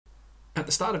At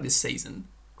the start of this season,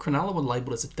 Cronulla were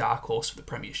labelled as a dark horse for the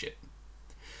premiership.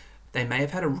 They may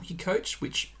have had a rookie coach,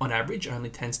 which on average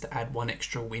only tends to add one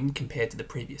extra win compared to the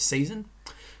previous season,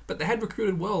 but they had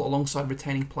recruited well alongside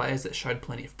retaining players that showed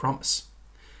plenty of promise.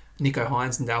 Nico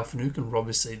Hines and Dale Finucane were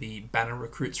obviously the banner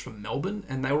recruits from Melbourne,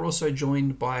 and they were also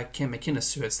joined by Cam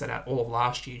McInnes, who had sat out all of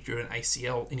last year due to an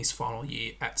ACL in his final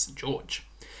year at St George.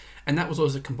 And that was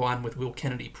also combined with Will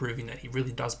Kennedy proving that he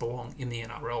really does belong in the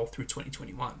NRL through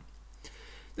 2021.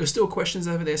 There were still questions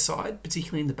over their side,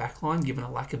 particularly in the backline, given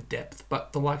a lack of depth,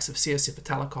 but the likes of Siosifa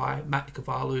Talakai, Matt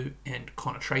Ikuvalu and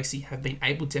Connor Tracy have been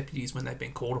able deputies when they've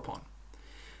been called upon.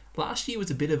 Last year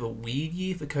was a bit of a weird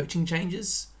year for coaching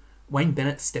changes. Wayne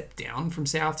Bennett stepped down from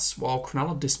Souths, while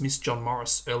Cronulla dismissed John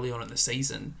Morris early on in the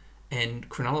season, and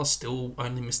Cronulla still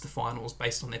only missed the finals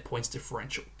based on their points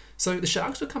differential. So the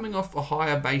Sharks were coming off a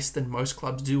higher base than most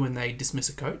clubs do when they dismiss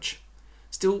a coach.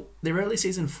 Still, their early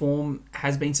season form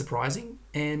has been surprising,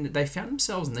 and they found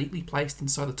themselves neatly placed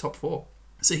inside the top 4.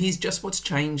 So here's just what's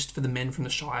changed for the men from the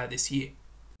Shire this year.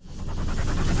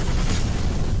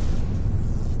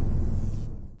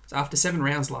 So after 7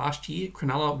 rounds last year,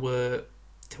 Cronulla were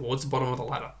towards the bottom of the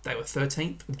ladder. They were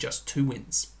 13th with just 2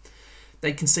 wins.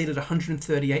 They conceded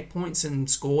 138 points and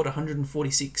scored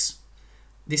 146.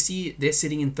 This year, they're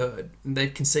sitting in 3rd, and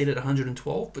they've conceded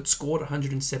 112 but scored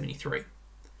 173.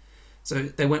 So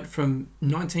they went from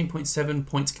 19.7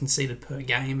 points conceded per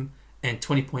game and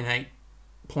 20.8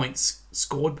 points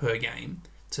scored per game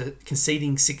to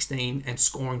conceding 16 and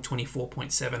scoring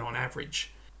 24.7 on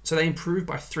average. So they improved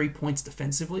by 3 points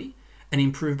defensively and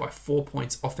improved by 4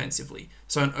 points offensively.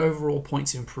 So an overall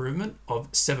points improvement of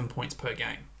 7 points per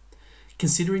game.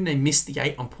 Considering they missed the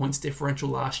 8 on points differential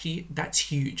last year,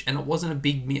 that's huge, and it wasn't a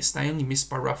big miss. They only missed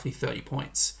by roughly 30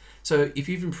 points. So if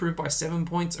you've improved by 7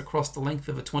 points across the length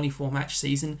of a 24-match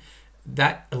season,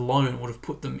 that alone would have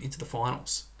put them into the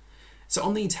finals. So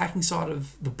on the attacking side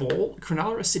of the ball,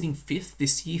 Cronulla are sitting 5th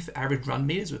this year for average run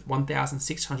metres with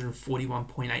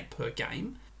 1,641.8 per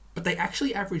game, but they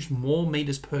actually averaged more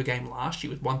metres per game last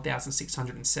year with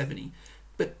 1,670,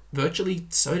 but virtually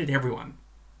so did everyone.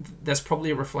 That's probably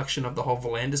a reflection of the whole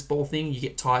Volandis ball thing. You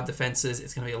get tired defences,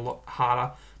 it's going to be a lot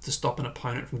harder to stop an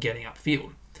opponent from getting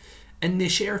upfield. And their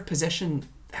share of possession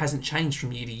hasn't changed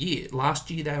from year to year. Last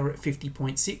year they were at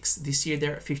 50.6, this year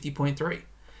they're at 50.3.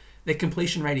 Their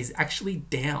completion rate is actually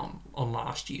down on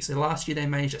last year. So last year they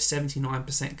managed a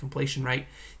 79% completion rate.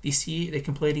 This year they're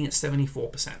completing at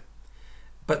 74%.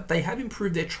 But they have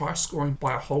improved their try scoring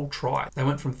by a whole try. They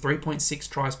went from 3.6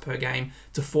 tries per game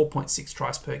to 4.6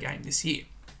 tries per game this year.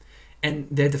 And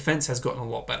their defence has gotten a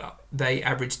lot better. They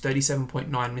averaged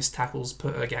 37.9 missed tackles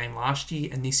per game last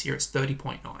year, and this year it's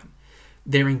 30.9.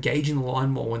 They're engaging the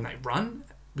line more when they run,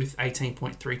 with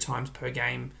 18.3 times per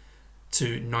game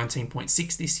to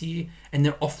 19.6 this year, and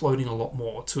they're offloading a lot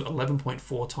more to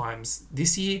 11.4 times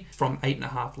this year from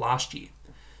 8.5 last year.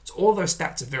 So all of those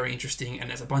stats are very interesting, and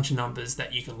there's a bunch of numbers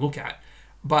that you can look at,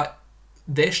 but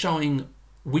they're showing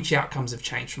which outcomes have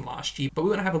changed from last year. But we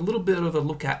want to have a little bit of a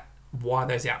look at why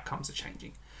those outcomes are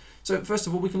changing. So first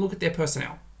of all, we can look at their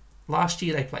personnel. Last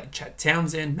year, they played Chad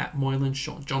Townsend, Matt Moylan,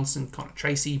 Sean Johnson, Connor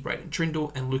Tracy, Braden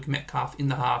Trindle, and Luke Metcalf in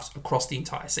the halves across the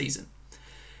entire season.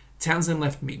 Townsend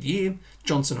left mid-year,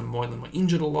 Johnson and Moylan were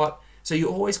injured a lot, so you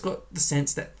always got the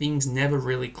sense that things never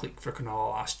really clicked for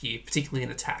Cronulla last year, particularly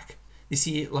in attack. This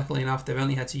year, luckily enough, they've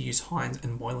only had to use Hines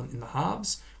and Moylan in the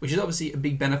halves, which is obviously a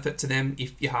big benefit to them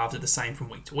if your halves are the same from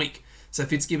week to week. So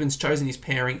Fitzgibbon's chosen his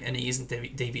pairing and he isn't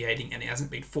deviating and he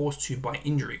hasn't been forced to by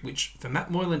injury, which for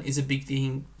Matt Moylan is a big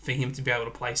thing for him to be able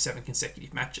to play 7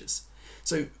 consecutive matches.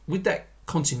 So with that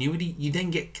continuity, you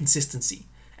then get consistency,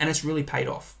 and it's really paid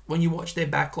off. When you watch their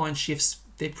backline shifts,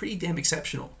 they're pretty damn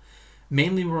exceptional.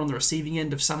 Manly were on the receiving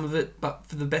end of some of it, but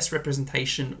for the best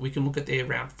representation, we can look at their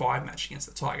round 5 match against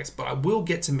the Tigers, but I will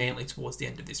get to Manly towards the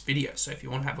end of this video, so if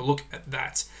you want to have a look at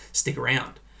that, stick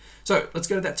around. So let's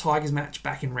go to that Tigers match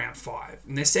back in round 5.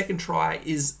 And their second try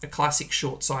is a classic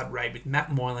short side raid with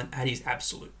Matt Moylan at his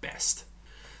absolute best.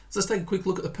 So let's take a quick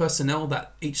look at the personnel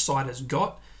that each side has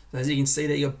got. So as you can see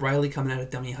there, you got Brayley coming out of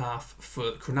dummy half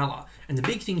for Cronulla. And the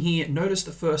big thing here, notice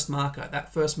the first marker.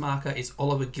 That first marker is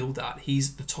Oliver Gildart.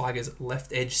 He's the Tigers'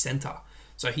 left edge centre.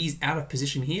 So he's out of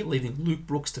position here, leaving Luke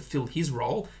Brooks to fill his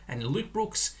role. And Luke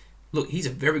Brooks, look, he's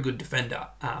a very good defender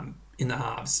in the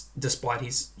halves, despite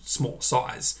his small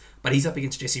size. But he's up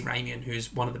against Jesse Ramian,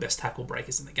 who's one of the best tackle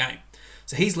breakers in the game.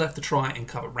 So he's left to try and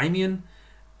cover Ramian.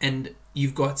 And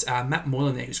you've got Matt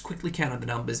Moylan there, who's quickly counted the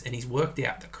numbers, and he's worked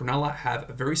out that Cronulla have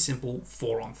a very simple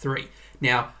 4-on-3.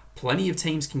 Now, plenty of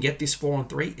teams can get this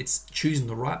 4-on-3. It's choosing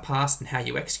the right pass and how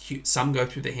you execute. Some go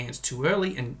through their hands too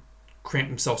early and cramp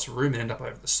themselves a room and end up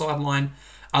over the sideline.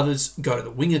 Others go to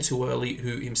the winger too early,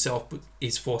 who himself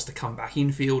is forced to come back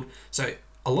infield. So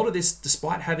a lot of this,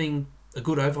 despite having a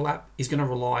good overlap, is going to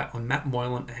rely on Matt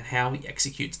Moylan and how he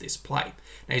executes this play.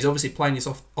 Now, he's obviously playing this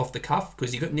off the cuff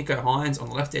because you've got Nicho Hynes on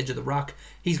the left edge of the ruck.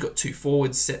 He's got two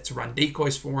forwards set to run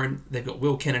decoys for him. They've got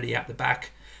Will Kennedy out the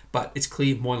back. But it's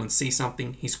clear Moylan sees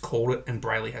something, he's called it, and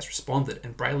Brayley has responded.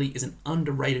 And Brayley is an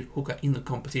underrated hooker in the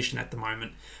competition at the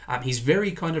moment. He's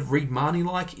very kind of Reed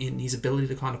Marnie-like in his ability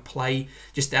to kind of play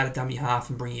just out of dummy half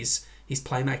and bring his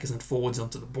playmakers and forwards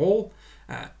onto the ball.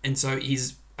 And so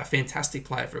he's a fantastic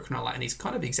player for Cronulla, and he's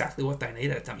kind of exactly what they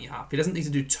need at dummy half. He doesn't need to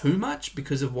do too much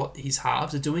because of what his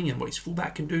halves are doing and what his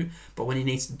fullback can do, but when he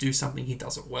needs to do something, he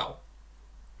does it well.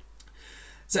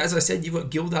 So as I said, you've got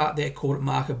Gildart there caught at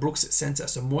marker, Brooks at centre,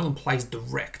 so Moylan plays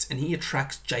direct, and he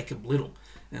attracts Jacob Little.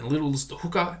 And Little's the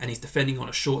hooker, and he's defending on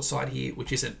a short side here,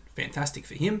 which isn't fantastic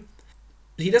for him.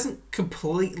 But he doesn't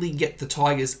completely get the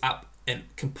Tigers up and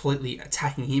completely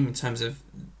attacking him in terms of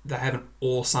they haven't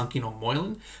all sunk in on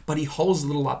Moylan, but he holds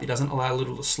Little up. He doesn't allow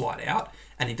Little to slide out,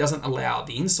 and he doesn't allow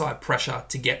the inside pressure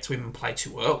to get to him and play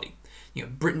too early. You know,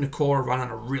 Britton Nakora running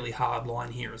a really hard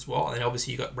line here as well, and then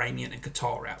obviously you've got Ramian and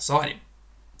Katoa outside him.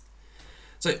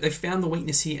 So they've found the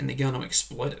weakness here and they're going to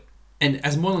exploit it. And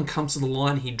as Moylan comes to the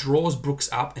line, he draws Brooks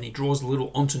up and he draws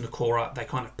Little onto Nakora. They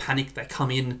kind of panic, they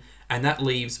come in, and that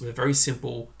leaves with a very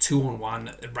simple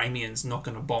 2-on-1. Ramian's not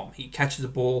going to bomb. He catches the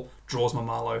ball, draws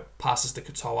Mamalo, passes to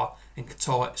Katoa, and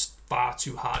Katoa is far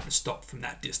too hard to stop from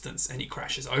that distance, and he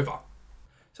crashes over.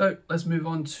 So let's move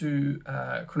on to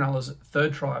Cronulla's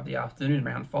third try of the afternoon,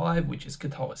 round 5, which is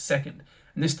Katoa's second.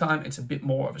 And this time it's a bit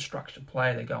more of a structured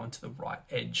play. They go into the right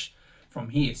edge from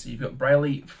here. So you've got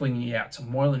Brayley flinging it out to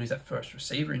Moylan, who's at first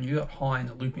receiver, and you've got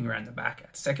Hynes looping around the back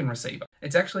at second receiver.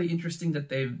 It's actually interesting that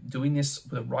they're doing this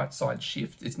with a right side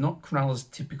shift. It's not Cronulla's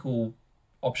typical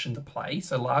option to play.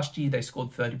 So last year they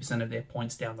scored 30% of their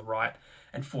points down the right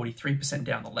and 43%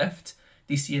 down the left.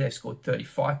 This year they've scored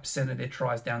 35% of their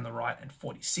tries down the right and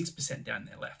 46% down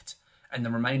their left. And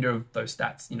the remainder of those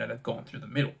stats, they've gone through the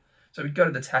middle. So we go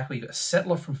to the tackle, you've got a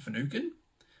settler from Finucane.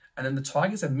 And then the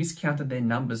Tigers have miscounted their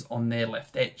numbers on their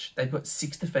left edge. They've got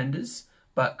 6 defenders,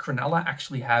 but Cronulla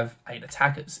actually have 8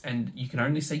 attackers, and you can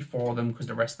only see 4 of them because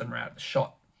the rest of them are out of the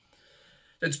shot.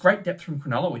 So it's great depth from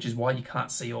Cronulla, which is why you can't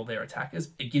see all their attackers.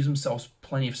 It gives themselves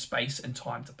plenty of space and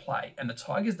time to play. And the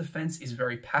Tigers' defence is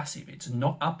very passive. It's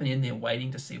not up and in there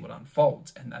waiting to see what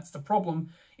unfolds. And that's the problem,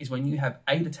 is when you have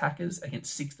 8 attackers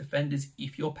against 6 defenders,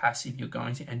 if you're passive, you're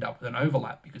going to end up with an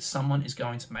overlap because someone is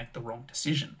going to make the wrong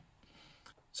decision.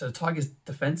 So the Tigers'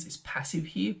 defence is passive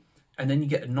here, and then you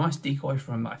get a nice decoy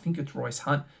from, I think it's Royce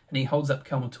Hunt, and he holds up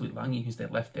Kelma Tuilangi, who's their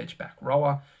left edge back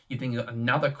rower. You then got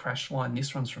another crash line.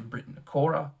 This one's from Britton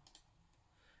Nakora,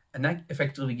 and that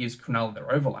effectively gives Cronulla their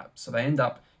overlap. So they end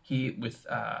up here with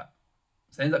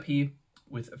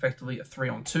effectively a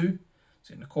 3-on-2.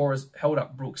 So Nakora's held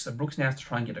up Brooks. So Brooks now has to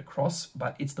try and get across,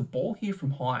 but it's the ball here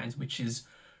from Hynes, which is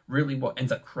really what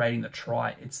ends up creating the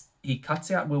try. He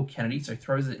cuts out Will Kennedy, so he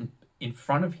throws it in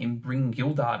front of him, bringing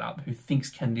Gildart up, who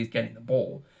thinks Kennedy's getting the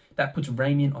ball. That puts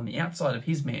Ramian on the outside of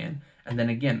his man, and then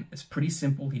again, it's pretty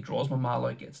simple. He draws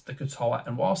Mamalo, gets the Katoa,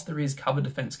 and whilst there is cover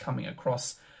defence coming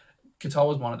across,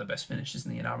 Katoa is one of the best finishers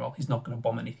in the NRL. He's not going to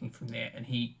bomb anything from there, and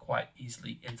he quite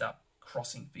easily ends up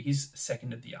crossing for his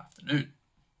second of the afternoon.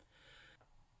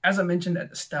 As I mentioned at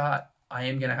the start, I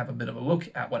am going to have a bit of a look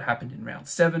at what happened in round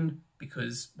 7,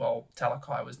 because, well,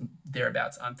 Talakai was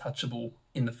thereabouts untouchable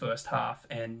in the first half,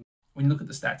 and when you look at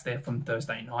the stats there from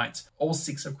Thursday night, all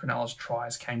 6 of Cronulla's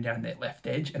tries came down their left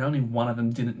edge, and only one of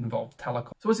them didn't involve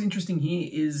Talakai. So what's interesting here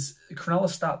is Cronulla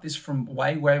start this from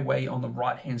way, way, way on the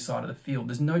right-hand side of the field.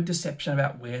 There's no deception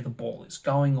about where the ball is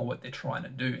going or what they're trying to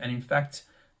do. And in fact,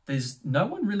 there's no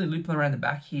one really looping around the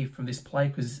back here from this play,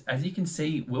 because as you can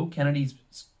see, Will Kennedy's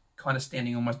kind of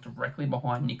standing almost directly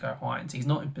behind Nicho Hynes. He's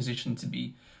not in position to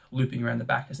be looping around the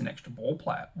back as an extra ball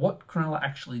player. What Cronulla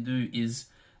actually do is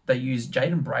they use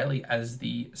Jaden Brayley as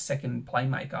the second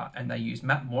playmaker, and they use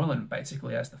Matt Moylan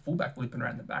basically as the fullback looping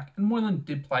around the back. And Moylan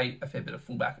did play a fair bit of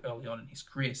fullback early on in his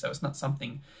career, so it's not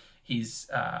something he's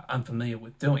unfamiliar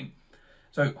with doing.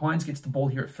 So Hynes gets the ball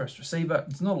here at first receiver.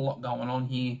 There's not a lot going on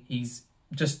here. He's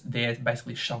just there to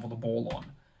basically shovel the ball on.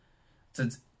 So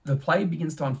the play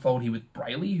begins to unfold here with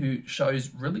Brayley, who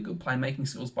shows really good playmaking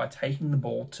skills by taking the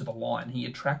ball to the line. He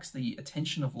attracts the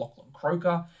attention of Lachlan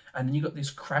Croker, and then you've got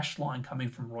this crash line coming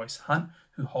from Royce Hunt,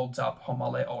 who holds up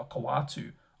Homale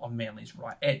Olakawatu on Manly's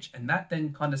right edge. And that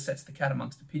then kind of sets the cat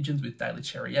amongst the pigeons with Daly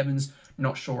Cherry Evans,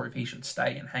 not sure if he should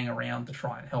stay and hang around to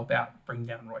try and help out bring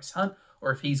down Royce Hunt,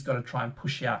 or if he's got to try and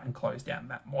push out and close down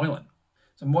Matt Moylan.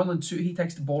 So Moylan too, he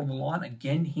takes the ball to the line.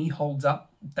 Again, he holds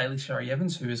up Daly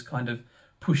Cherry-Evans, who is kind of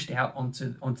pushed out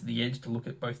onto the edge to look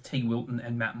at both T. Wilton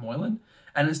and Matt Moylan.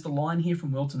 And it's the line here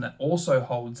from Wilton that also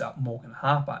holds up Morgan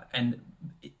Harper. And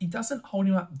he doesn't hold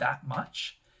him up that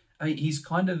much. I mean, he's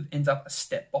kind of ends up a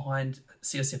step behind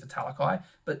Siosifa Talakai,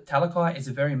 but Talakai is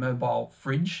a very mobile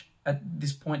fridge at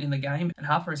this point in the game, and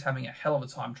Harper is having a hell of a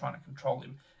time trying to control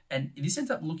him. And this ends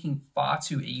up looking far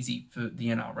too easy for the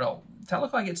NRL.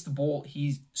 Talakai gets the ball,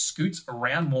 he scoots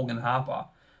around Morgan Harper,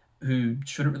 who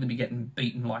shouldn't really be getting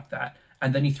beaten like that,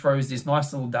 and then he throws this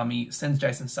nice little dummy, sends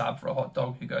Jason Saab for a hot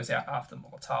dog, who goes out after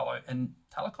Molotalo, and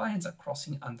Talakai ends up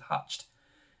crossing untouched.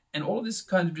 And all of this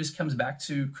kind of just comes back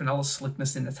to Cronulla's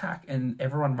slickness in attack and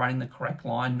everyone running the correct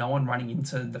line, no one running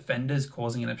into defenders,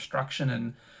 causing an obstruction,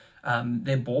 and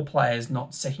their ball players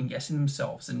not second-guessing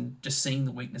themselves and just seeing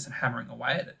the weakness and hammering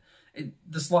away at it.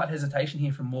 The slight hesitation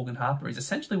here from Morgan Harper is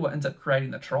essentially what ends up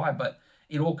creating the try, but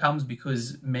it all comes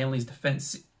because Manly's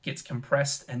defence gets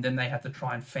compressed and then they have to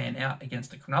try and fan out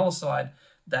against the Cronulla side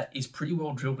that is pretty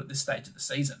well drilled at this stage of the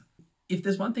season. If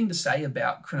there's one thing to say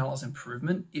about Cronulla's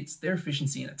improvement, it's their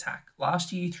efficiency in attack.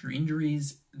 Last year, through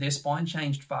injuries, their spine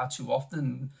changed far too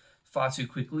often, far too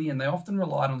quickly, and they often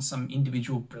relied on some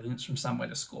individual brilliance from somewhere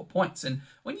to score points. And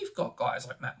when you've got guys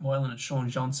like Matt Moylan and Sean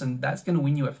Johnson, that's going to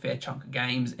win you a fair chunk of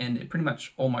games, and it pretty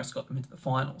much almost got them into the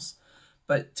finals.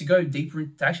 But to go deeper,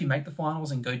 to actually make the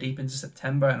finals and go deep into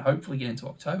September and hopefully get into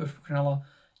October for Cronulla,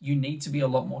 you need to be a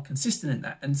lot more consistent in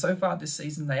that. And so far this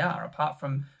season they are, apart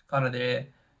from kind of their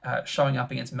showing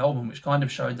up against Melbourne, which kind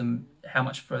of showed them how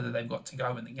much further they've got to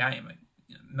go in the game.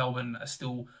 You know, Melbourne are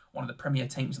still one of the premier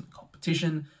teams in the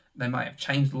competition. They may have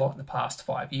changed a lot in the past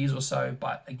 5 years or so,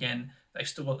 but again, they've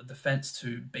still got the defence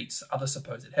to beat other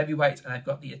supposed heavyweights, and they've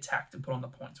got the attack to put on the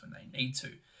points when they need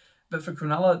to. But for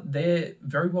Cronulla, they're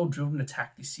very well drilled in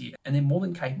attack this year, and they're more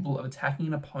than capable of attacking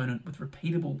an opponent with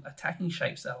repeatable attacking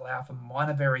shapes that allow for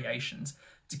minor variations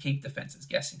to keep defences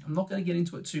guessing. I'm not going to get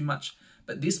into it too much,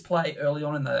 but this play early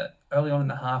on in the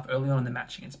half, early on in the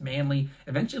match against Manly,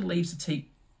 eventually leads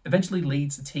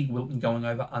to T. Wilton going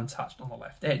over untouched on the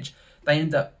left edge. They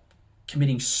end up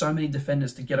committing so many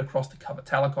defenders to get across to cover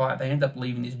Talakai. They end up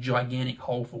leaving this gigantic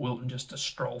hole for Wilton just to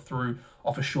stroll through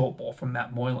off a short ball from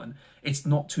Matt Moylan. It's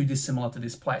not too dissimilar to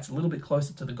this play. It's a little bit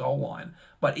closer to the goal line,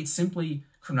 but it's simply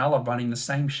Cronulla running the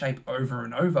same shape over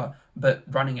and over, but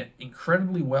running it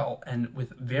incredibly well and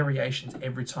with variations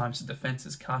every time so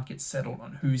defenses can't get settled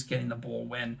on who's getting the ball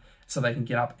when, so they can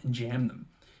get up and jam them.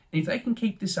 And if they can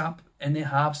keep this up and their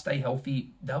halves stay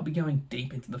healthy, they'll be going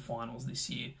deep into the finals this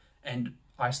year, and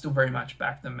I still very much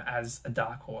back them as a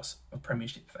dark horse of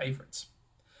premiership favourites.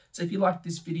 So if you liked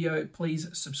this video, please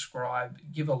subscribe,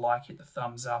 give a like, hit the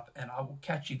thumbs up, and I will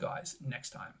catch you guys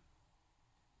next time.